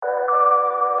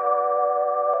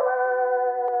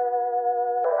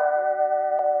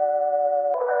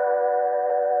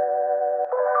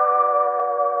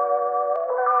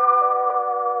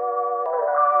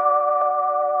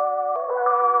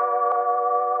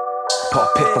Pop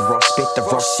pit for raw spit, the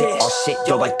raw shit, all shit,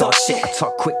 yo like dog shit. I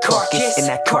talk quick carcass in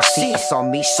that car seat. I saw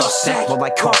me, saw sack, more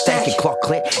like car stank and Clark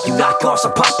Clit. You knock off, so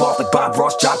pop off like Bob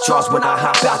Ross, drop jaws when I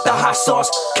hop out the hot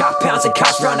sauce. Cop pounds and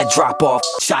cops round to drop off.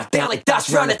 Shot down like dots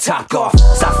round the top off.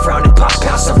 Stop frowning, pop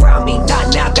pounds around me.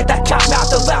 Not now, got that cop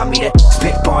mouth, allow me to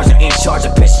spit bars. You're in charge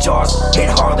of pitch jars.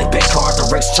 Hit hard like big cars, the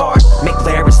Rick's charge.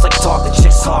 McLaren, slick talk, the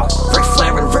chicks hawk. Rick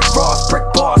Flair and Rick Ross, brick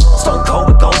bars. Stone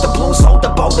cold with gold, the blues hold the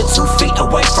boulder 2 feet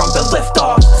away from the lift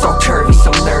off. So curvy,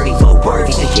 so nerdy, low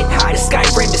worthy to hit high. The sky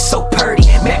rim is so purdy.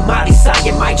 Met Molly side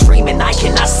in my dream and I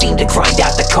cannot seem to grind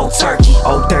out the cold turkey.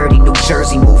 Old dirty New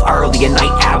Jersey, move early. A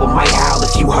night owl might howl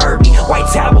if you heard me.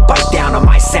 White towel bite down on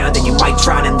my sound and you might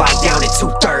drown and lie down at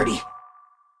 2:30.